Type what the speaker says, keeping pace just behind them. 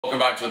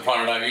Welcome back to the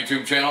Prana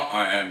YouTube channel.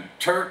 I am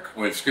Turk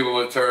with Scuba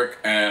with Turk,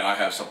 and I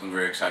have something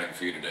very exciting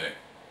for you today.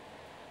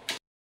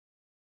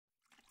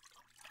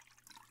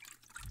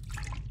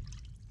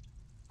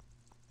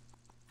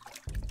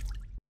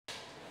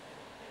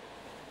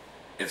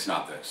 It's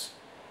not this.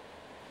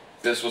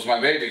 This was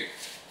my baby.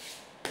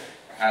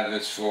 I had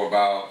this for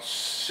about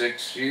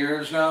 6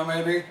 years now,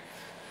 maybe.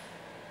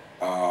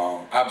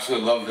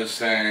 Absolutely love this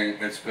thing.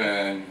 It's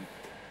been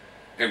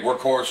a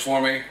workhorse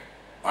for me.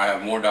 I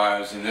have more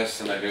dives in this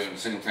than I do in a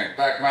single tank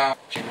back mount.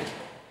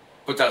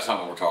 But that's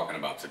not what we're talking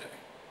about today.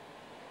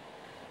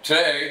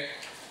 Today,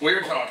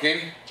 we're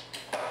talking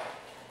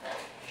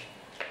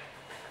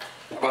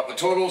about the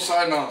Total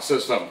Sidemount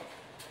System.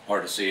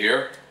 Hard to see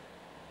here.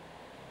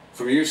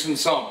 From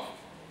YuhsinSump.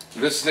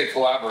 This is a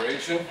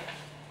collaboration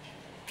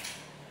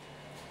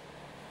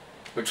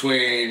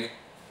between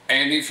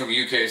Andy from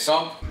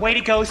YuhsinSump. Way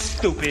to go,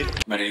 stupid.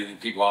 Many of the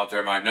people out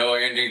there might know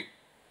Andy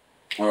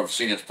or have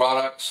seen his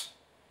products.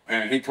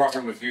 And he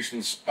partnered with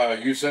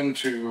Yuhsin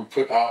to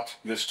put out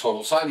this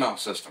Total Sidemount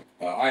System.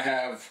 I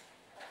have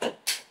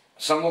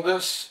some of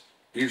this,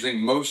 using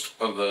most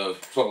of the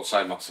Total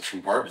Sidemount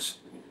System parts.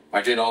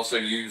 I did also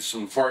use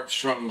some parts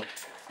from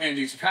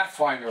Andy's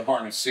Pathfinder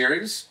harness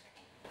series.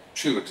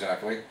 2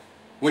 exactly.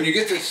 When you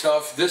get this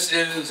stuff,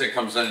 it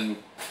comes in,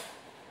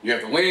 you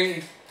have the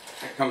wing,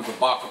 it comes with a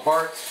box of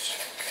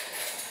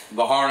parts,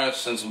 the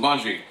harness, and some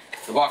bungee.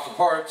 The box of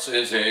parts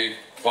is a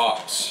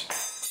box.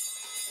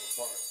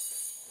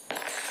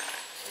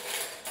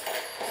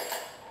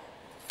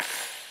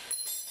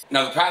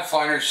 Now the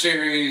Pathfinder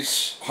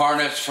series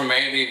harness from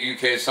Andy at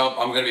YuhsinSump,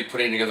 I'm going to be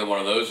putting together one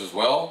of those as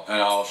well,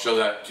 and I'll show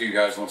that to you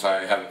guys once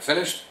I have it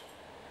finished.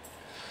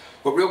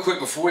 But real quick,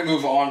 before we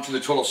move on to the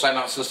Total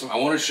Sidemount System, I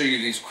want to show you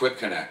these quick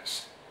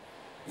connects.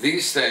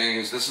 These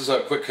things, this is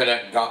a quick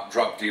connect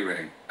drop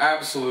D-ring.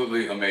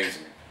 Absolutely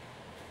amazing.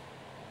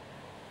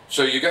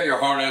 So you got your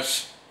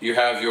harness, you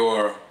have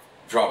your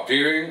drop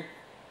D-ring,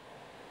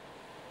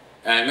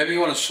 and maybe you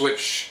want to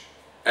switch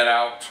it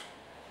out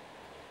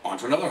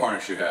onto another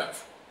harness you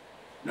have.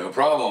 No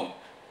problem.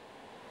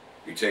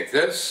 You take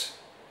this,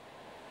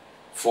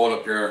 fold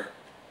up your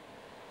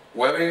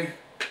webbing,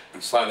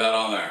 and slide that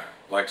on there,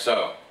 like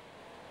so.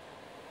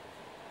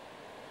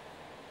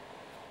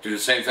 Do the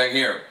same thing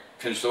here.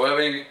 Pinch the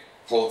webbing,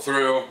 pull it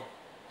through,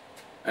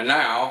 and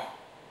now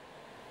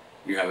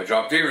you have a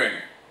drop D-ring.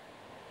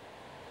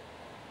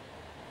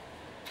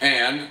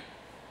 And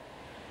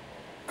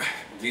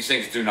these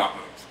things do not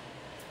move.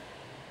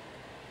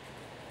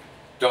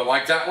 Don't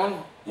like that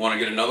one? Want to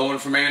get another one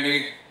from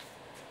Andy?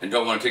 And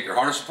don't want to take your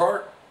harness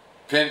apart?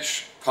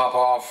 Pinch, pop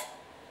off,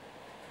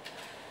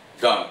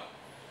 done.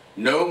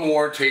 No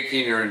more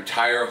taking your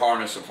entire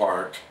harness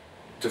apart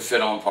to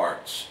fit on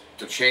parts,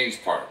 to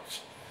change parts,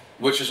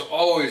 which is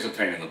always a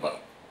pain in the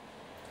butt.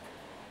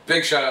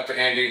 Big shout out to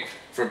Andy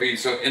for being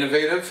so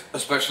innovative,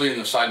 especially in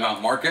the side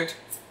mount market.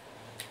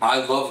 I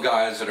love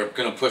guys that are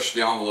going to push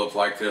the envelope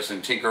like this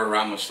and tinker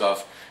around with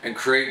stuff and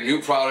create new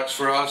products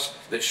for us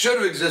that should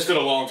have existed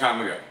a long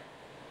time ago.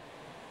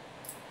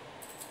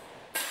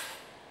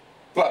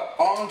 But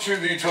on to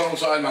the Total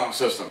Sidemount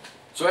System.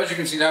 So as you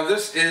can see now,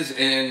 this is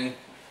in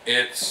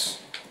its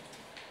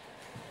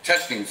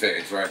testing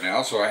phase right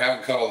now. So I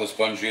haven't cut all this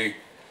bungee.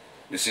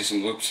 You see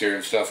some loops here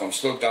and stuff. I'm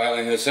still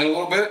dialing this in a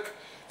little bit.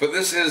 But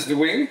this is the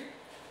wing.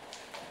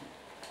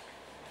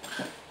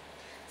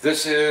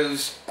 This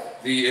is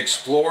the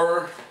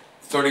Explorer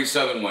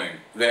 37 wing.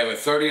 They have a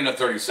 30 and a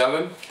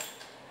 37.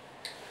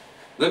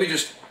 Let me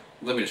just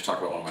talk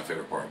about one of my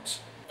favorite parts.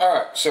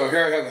 Alright, so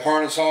here I have the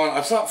harness on.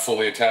 It's not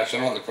fully attached, I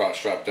don't have the cross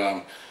strap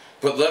done.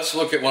 But let's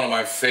look at one of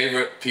my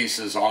favorite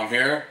pieces on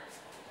here,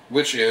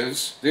 which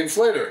is the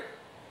inflator.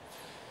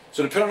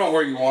 So depending on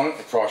where you want it,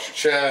 across your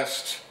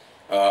chest,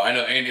 I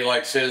know Andy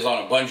likes his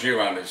on a bungee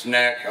around his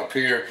neck, up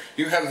here.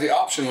 You have the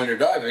option when you're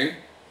diving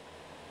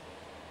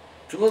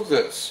to move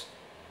this.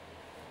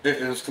 It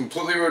is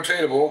completely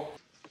rotatable.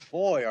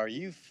 Boy, are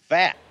you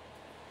fat.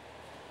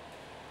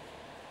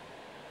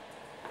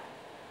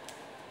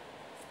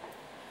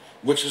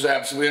 Which is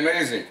absolutely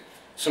amazing.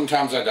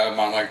 Sometimes I dive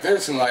mine like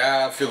this and like,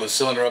 I feel the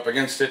cylinder up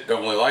against it,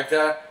 don't really like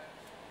that.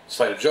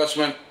 Slight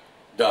adjustment,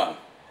 done.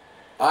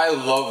 I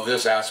love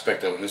this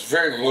aspect of it. It's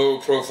very low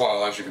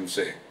profile, as you can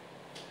see.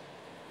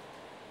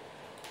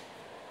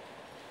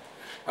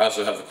 I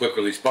also have the quick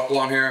release buckle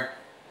on here,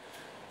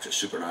 which is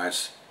super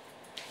nice.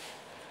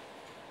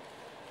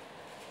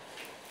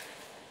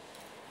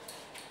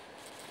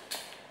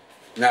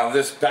 Now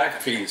this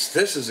back piece,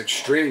 this is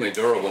extremely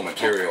durable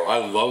material. I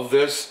love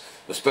this.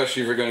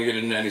 Especially if you're going to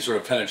get into any sort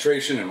of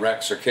penetration in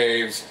wrecks or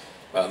caves.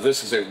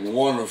 This is a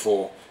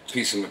wonderful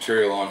piece of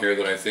material on here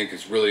that I think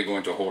is really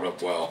going to hold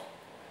up well.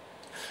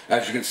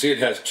 As you can see, it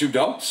has 2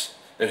 dumps.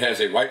 It has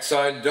a right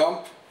side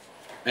dump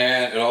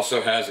and it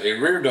also has a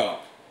rear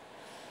dump.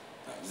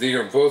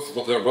 They're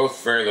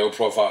both very low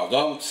profile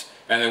dumps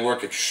and they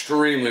work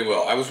extremely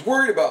well. I was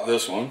worried about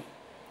this one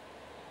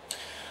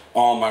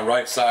on my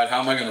right side. How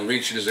am I going to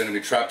reach it? Is it going to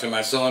be trapped in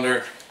my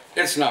cylinder?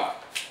 It's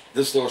not.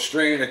 This little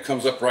string, it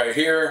comes up right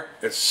here.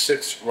 It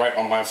sits right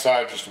on my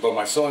side, just above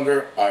my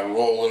cylinder. I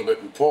roll a little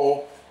bit and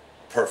pull.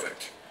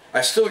 Perfect.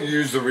 I still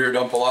use the rear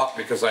dump a lot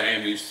because I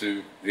am used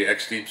to the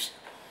X-Deep's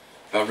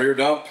rear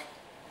dump.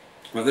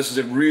 But this is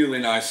a really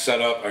nice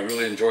setup. I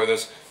really enjoy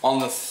this. On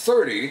the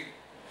 30,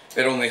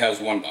 it only has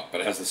one dump,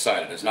 but it has the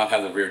side. It does not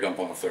have the rear dump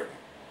on the 30.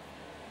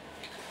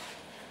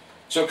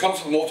 So it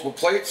comes with multiple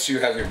plates. You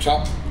have your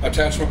top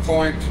attachment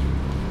point,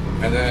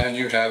 and then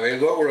you have a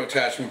lower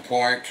attachment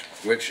point,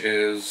 which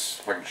is,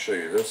 if I can show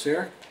you this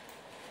here.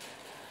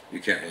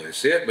 You can't really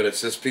see it, but it's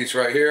this piece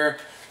right here.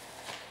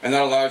 And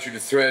that allows you to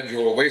thread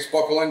your waist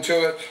buckle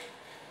into it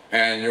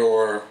and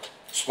your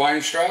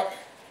spine strap.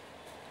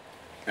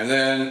 And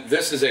then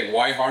this is a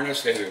Y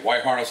harness. They have a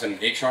Y harness and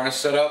an H harness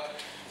set up.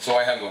 So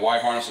I have the Y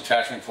harness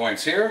attachment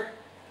points here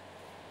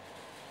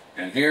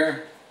and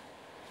here.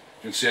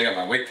 You can see I got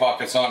my weight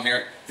pockets on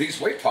here. These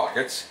weight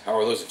pockets, how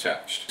are those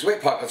attached? These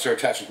weight pockets are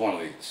attached with one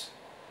of these.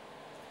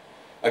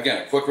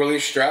 Again, a quick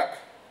release strap.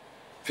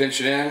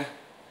 Pinch it in,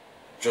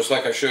 just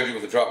like I showed you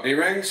with the drop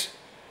D-rings.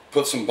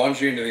 Put some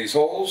bungee into these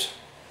holes.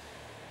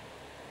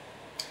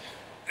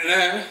 And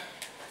then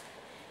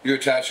you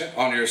attach it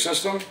onto your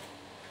system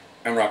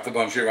and wrap the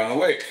bungee around the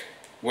weight.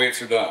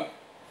 Weights are done.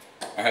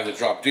 I have the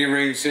drop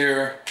D-rings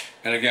here,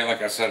 and again,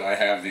 like I said, I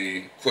have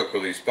the quick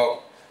release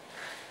buckle,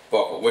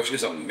 which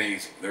is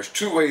amazing. There's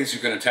two ways you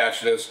can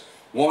attach this.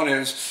 One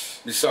is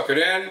you suck it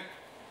in,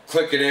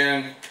 click it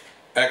in,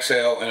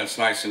 exhale, and it's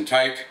nice and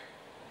tight.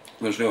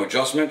 There's no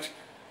adjustment.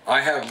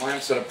 I have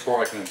mine set up where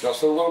I can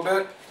adjust it a little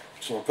bit.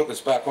 So we'll put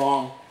this back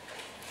on.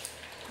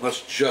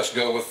 Let's just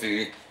go with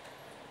the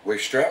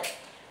waist strap.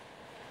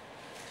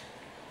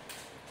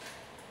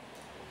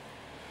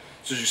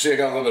 So as you see, I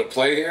got a little bit of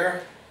play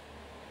here.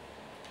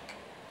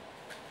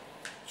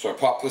 So I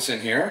pop this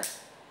in here,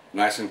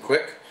 nice and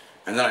quick,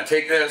 and then I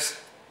take this,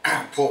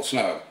 pull it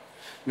snug.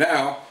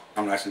 Now,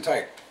 I'm nice and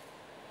tight.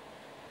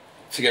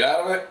 To get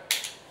out of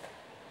it,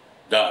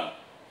 done.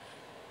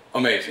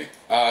 Amazing.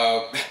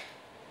 Can't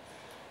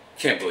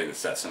believe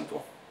it's that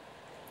simple.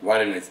 Why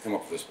didn't I come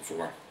up with this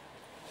before?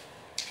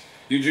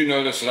 You do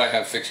notice that I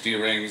have fixed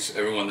D-rings.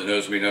 Everyone that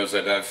knows me knows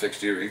that I have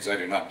fixed D-rings. I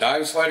do not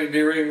dive sliding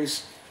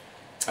D-rings.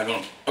 I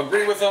don't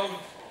agree with them,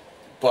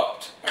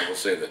 but I will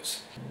say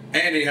this.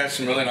 Andy has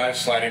some really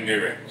nice sliding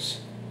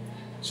D-rings.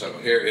 So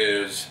here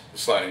is the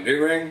sliding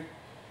D-ring.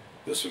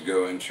 This would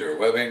go into your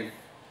webbing.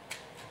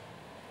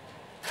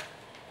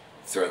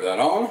 Thread that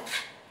on.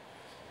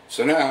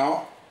 So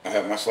now I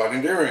have my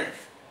sliding D-ring.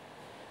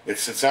 It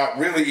sits out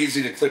really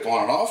easy to clip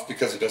on and off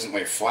because it doesn't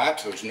lay flat.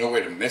 So there's no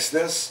way to miss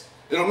this.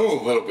 It'll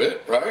move a little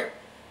bit, right?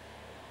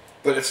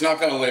 But it's not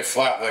going to lay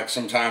flat like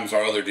sometimes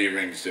our other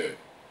D-rings do.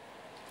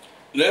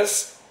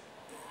 This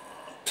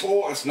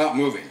pull, it's not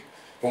moving.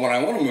 But when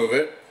I want to move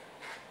it,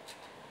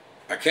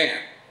 I can.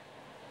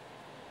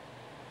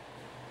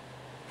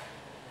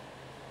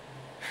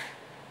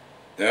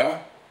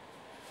 Yeah?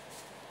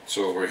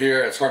 So over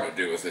here, it's hard to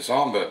do with this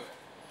on, but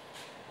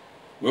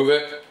move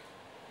it,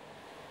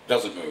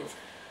 doesn't move.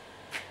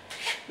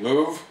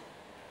 Move.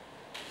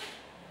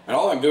 And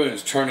all I'm doing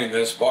is turning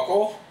this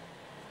buckle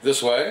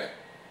this way.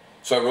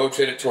 So I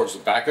rotate it towards the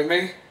back of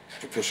me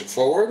to push it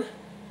forward.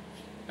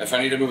 If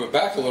I need to move it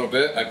back a little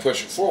bit, I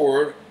push it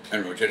forward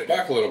and rotate it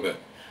back a little bit.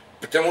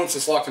 But then once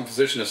it's locked in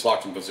position, it's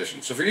locked in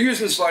position. So if you're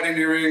using sliding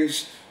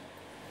D-rings,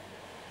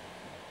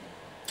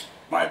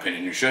 my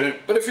opinion, you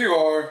shouldn't. But if you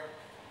are,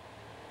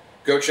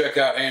 go check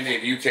out Andy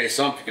at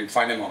YuhsinSump. You can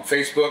find him on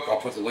Facebook. I'll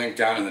put the link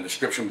down in the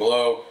description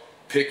below.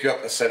 Pick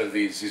up a set of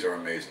these. These are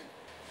amazing.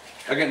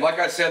 Again, like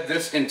I said,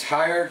 this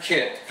entire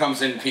kit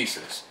comes in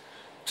pieces.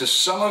 To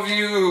some of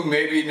you who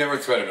maybe never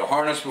threaded a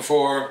harness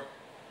before,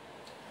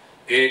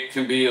 it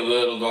can be a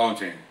little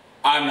daunting.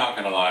 I'm not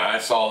going to lie. I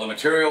saw the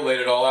material, laid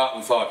it all out,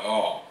 and thought,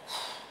 oh,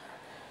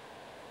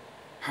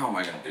 how am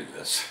I going to do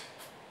this?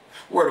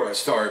 Where do I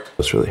start?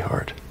 It's really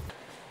hard.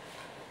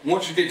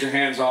 Once you get your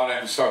hands on it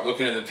and start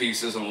looking at the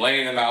pieces and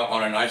laying them out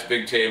on a nice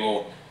big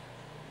table,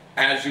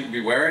 as you can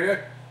be wearing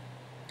it,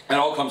 it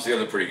all comes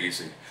together pretty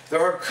easy.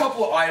 There are a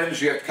couple of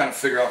items you have to kind of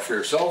figure out for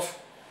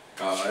yourself.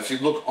 If you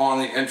look on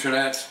the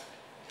internet,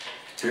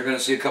 you're going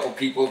to see a couple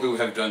people who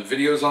have done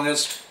videos on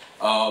this.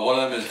 One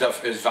of them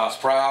is Vas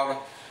Proud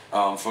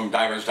from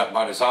Divers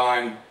by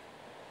Design.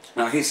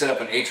 Now he set up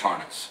an H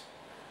harness.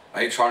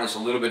 An H harness is a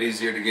little bit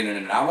easier to get in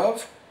and out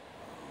of.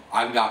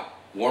 I've not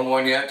worn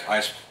one yet.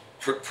 I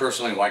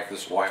personally like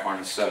this Y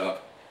harness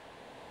setup.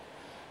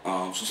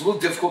 So it's a little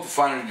difficult to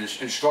find any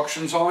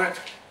instructions on it.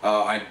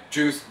 I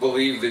do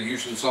believe that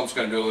YuhsinSump's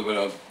going to do a little bit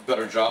of a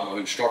better job of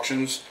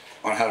instructions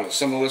on how to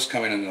assemble this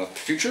coming in the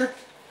future.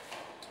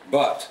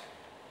 But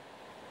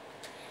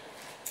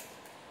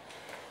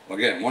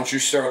again, once you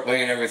start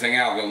laying everything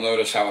out, you'll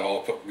notice how it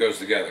all goes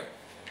together.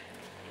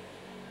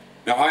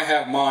 Now I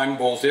have mine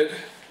bolted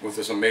with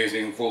this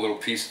amazing cool little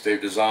piece that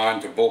they've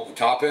designed to bolt the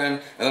top in,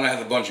 and then I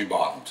have the bungee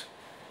bottomed.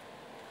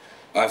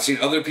 I've seen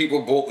other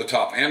people bolt the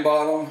top and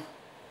bottom.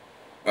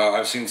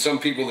 I've seen some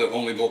people that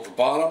only bolt the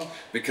bottom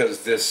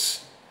because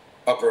this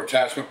upper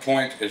attachment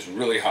point is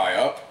really high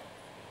up.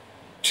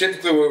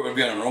 typically what it would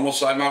be on a normal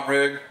side mount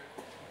rig.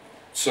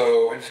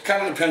 So it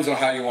kind of depends on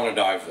how you want to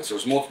dive this.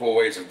 There's multiple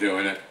ways of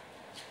doing it.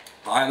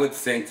 I would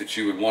think that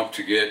you would want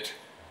to get,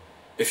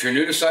 if you're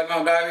new to side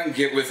mount diving,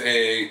 get with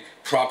a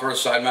proper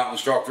side mount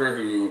instructor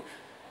who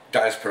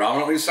dives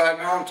predominantly side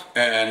mount,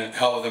 and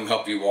have them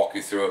help you walk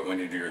you through it when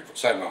you do your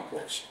side mount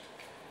course.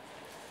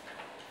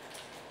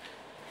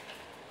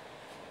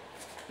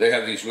 They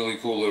have these really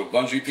cool little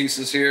bungee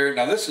pieces here.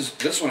 Now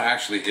this one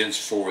actually is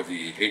for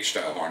the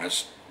H-style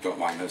harness. Don't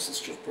mind this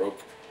just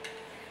broke.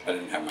 I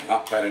didn't have my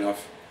knot tight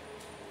enough.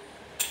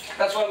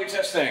 That's why we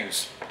test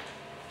things.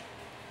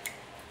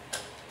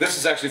 This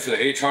is actually for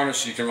the H harness,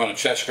 so you can run a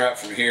chest strap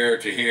from here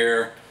to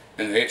here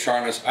in the H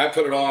harness. I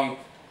put it on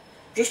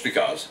just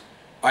because.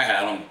 I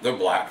had them, they're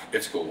black,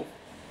 it's cool.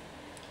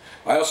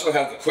 I also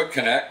have the quick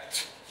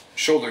connect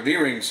shoulder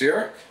D-rings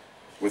here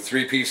with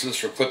 3 pieces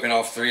for clipping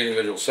off 3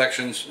 individual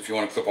sections if you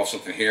want to clip off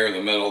something here in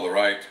the middle, the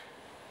right.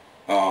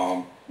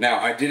 Now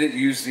I didn't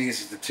use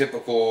these as the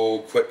typical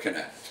quick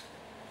connect.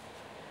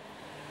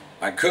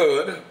 I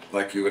could,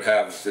 like you would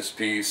have this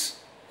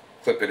piece,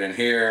 clip it in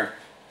here,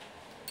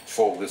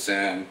 fold this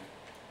in,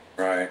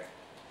 right?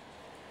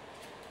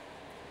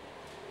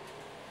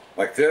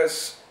 Like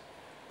this.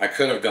 I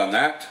could have done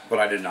that, but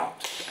I did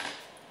not.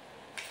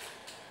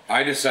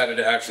 I decided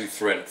to actually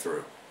thread it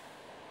through.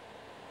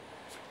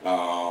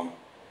 Probably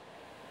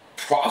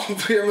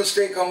a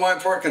mistake on my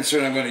part,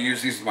 considering I'm going to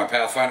use these with my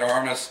Pathfinder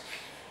harness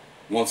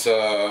once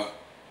I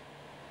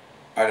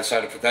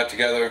decide to put that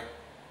together,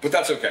 but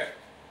that's okay.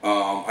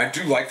 I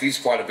do like these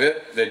quite a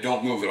bit. They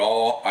don't move at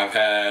all. I've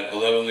had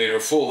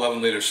full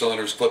 11 liter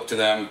cylinders clipped to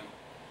them.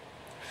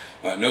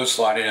 No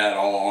sliding at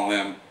all on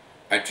them.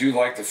 I do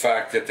like the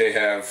fact that they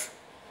have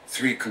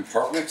 3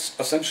 compartments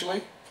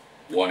essentially.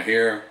 One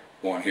here,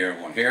 one here,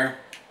 one here.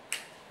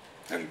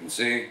 As you can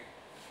see.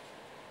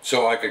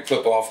 So I could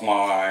clip off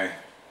my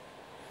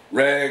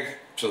reg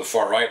to the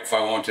far right if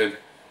I wanted.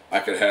 I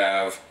could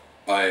have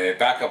a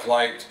backup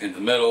light in the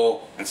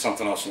middle and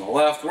something else on the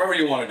left. Wherever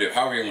you want to do,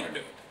 however you want to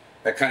do it.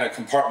 That kind of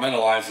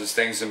compartmentalizes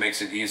things and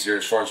makes it easier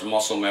as far as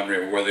muscle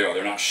memory of where they are.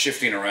 They're not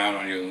shifting around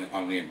on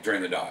you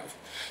during the dive.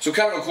 So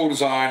kind of a cool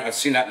design. I've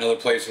seen that in other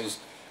places,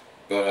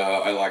 but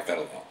I like that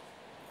a lot.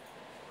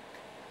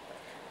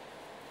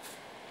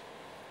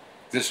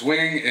 This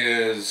wing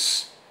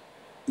is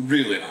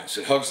really nice.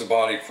 It hugs the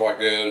body quite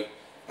good.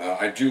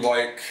 I do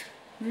like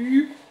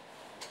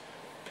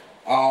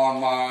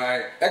on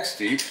my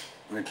X-Deep.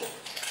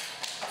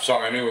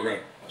 Sorry, I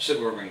said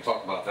we were going to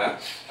talk about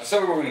that. I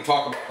said we were going to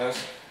talk about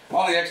this.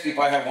 On the X-Deep,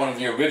 I have one of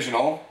the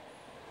original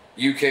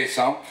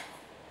YuhsinSump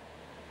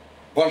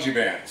bungee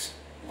bands,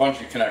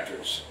 bungee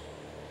connectors.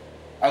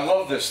 I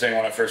loved this thing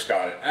when I first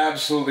got it.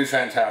 Absolutely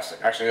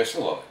fantastic. Actually, I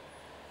still love it.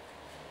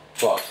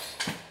 But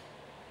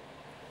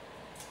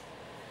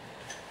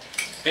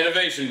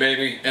innovation,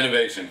 baby,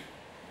 innovation.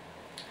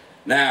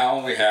 Now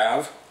we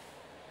have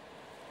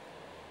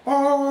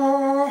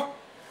a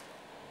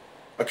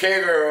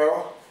cave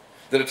arrow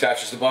that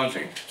attaches the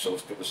bungee. So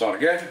let's put this on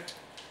again.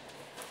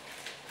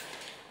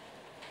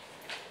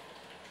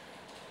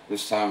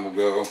 This time we'll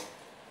go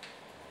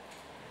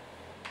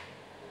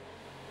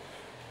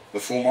the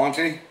full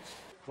Monty.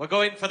 We're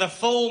going for the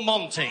full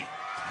Monty.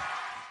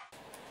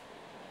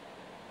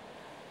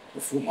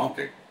 The full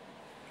Monty.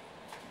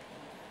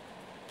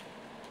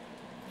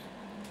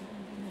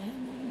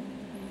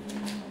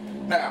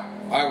 Now,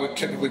 I would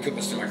typically put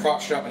this in my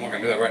crotch strap. I'm not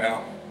going to do that right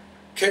now.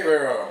 Cave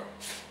arrow,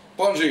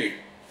 bungee,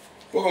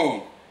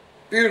 boom,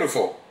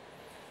 beautiful.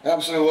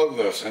 Absolutely love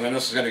this. And then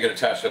this is going to get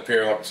attached up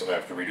here. Like I said, I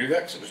have to redo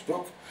that because it just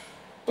broke.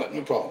 But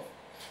no problem.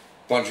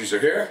 Bungees are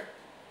here,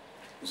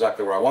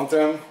 exactly where I want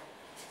them.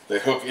 They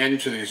hook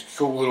into these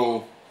cool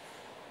little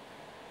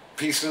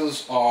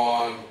pieces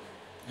on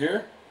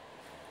here.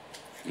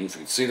 And if you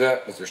can see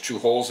that, there's 2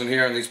 holes in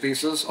here in these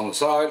pieces on the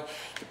side.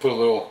 You put a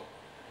little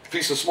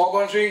piece of small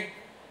bungee,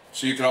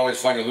 so you can always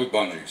find your loop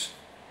bungees.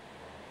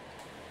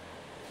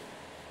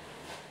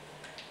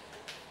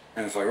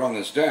 And if I run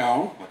this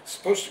down, like it's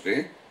supposed to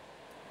be,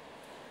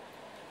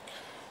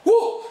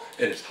 whoo,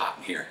 it is hot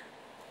in here.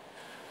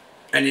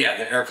 And yeah,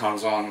 the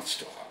aircon's on, it's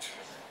still hot.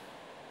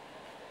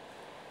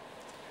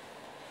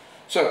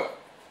 So,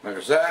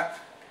 there's that.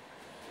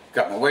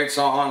 Got my weights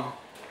on.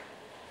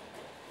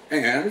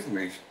 And let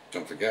me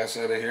dump the gas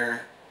out of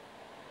here.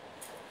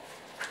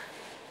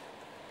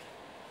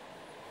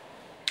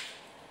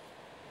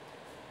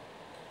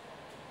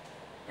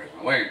 There's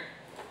my weight.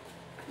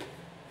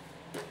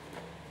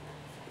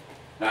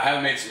 Now I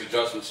haven't made some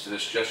adjustments to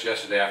this just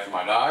yesterday after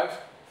my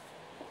dive.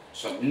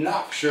 So I'm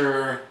not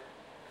sure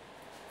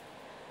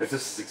if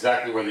this is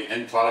exactly where the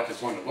end product is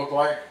going to look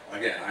like.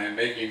 Again, I am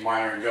making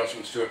minor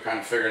adjustments to it, kind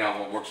of figuring out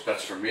what works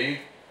best for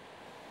me.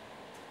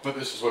 But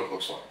this is what it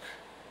looks like.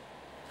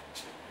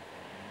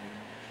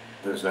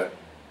 There's that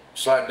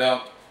side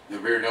dump. The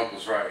rear dump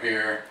is right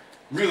here.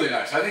 Really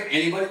nice. I think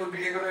anybody would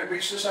be able to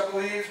reach this, I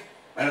believe.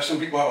 I know some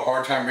people have a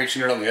hard time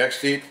reaching it on the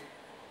X-Deep.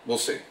 We'll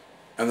see.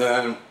 And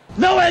then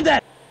No end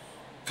that!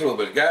 put a little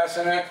bit of gas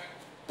in it.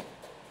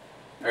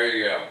 There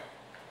you go.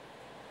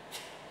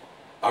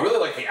 I really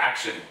like the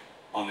action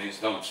on these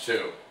dumps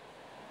too.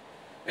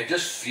 It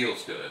just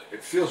feels good.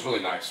 It feels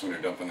really nice when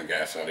you're dumping the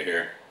gas out of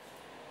here.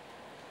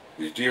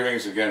 These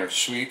D-rings again are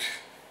sweet.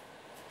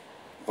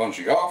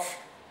 Bungee off.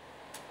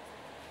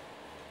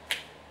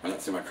 Run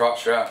that through my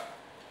crotch strap.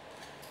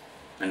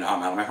 And now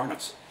I'm out of my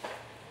harness.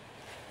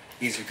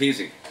 Easy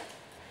peasy.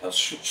 A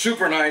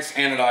super nice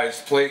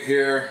anodized plate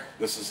here.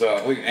 This is,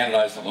 I believe,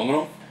 anodized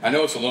aluminum. I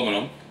know it's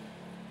aluminum.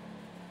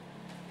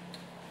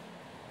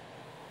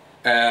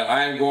 And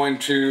I am going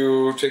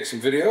to take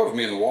some video of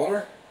me in the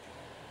water.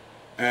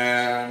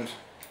 And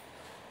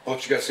I'll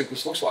let you guys see what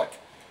this looks like.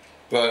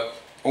 But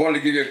I wanted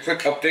to give you a quick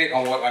update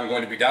on what I'm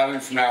going to be diving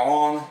from now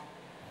on.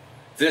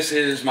 This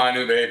is my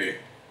new baby.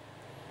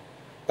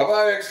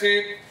 Bye-bye,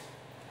 XT.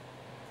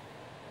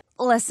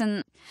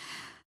 Listen,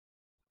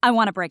 I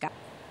want to break up.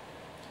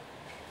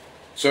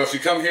 So if you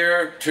come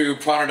here to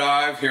Prana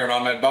Dive here in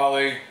Ahmed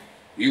Bali,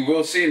 you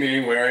will see me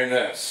wearing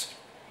this.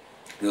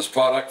 This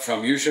product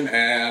from YuhsinSump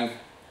and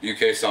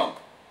YuhsinSump.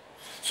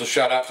 So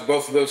shout out to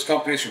both of those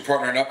companies for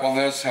partnering up on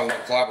this, having a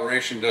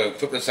collaboration to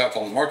put this out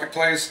on the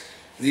marketplace.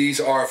 These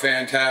are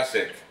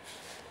fantastic.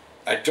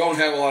 I don't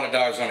have a lot of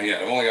dives on it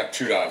yet. I've only got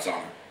 2 dives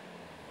on it.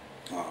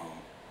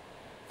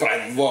 But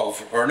I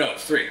love, or no,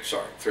 it's 3,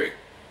 sorry, 3.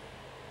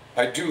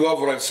 I do love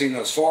what I've seen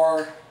thus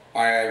far.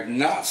 I have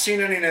not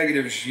seen any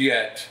negatives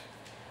yet,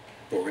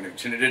 but we're going to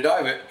continue to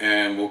dive it,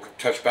 and we'll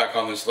touch back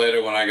on this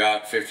later when I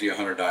got 50,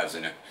 100 dives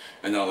in it.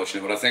 And then I'll let you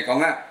know what I think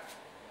on that.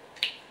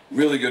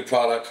 Really good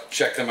product.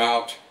 Check them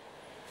out.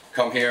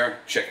 Come here,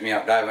 check me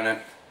out diving it,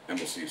 and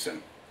we'll see you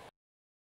soon.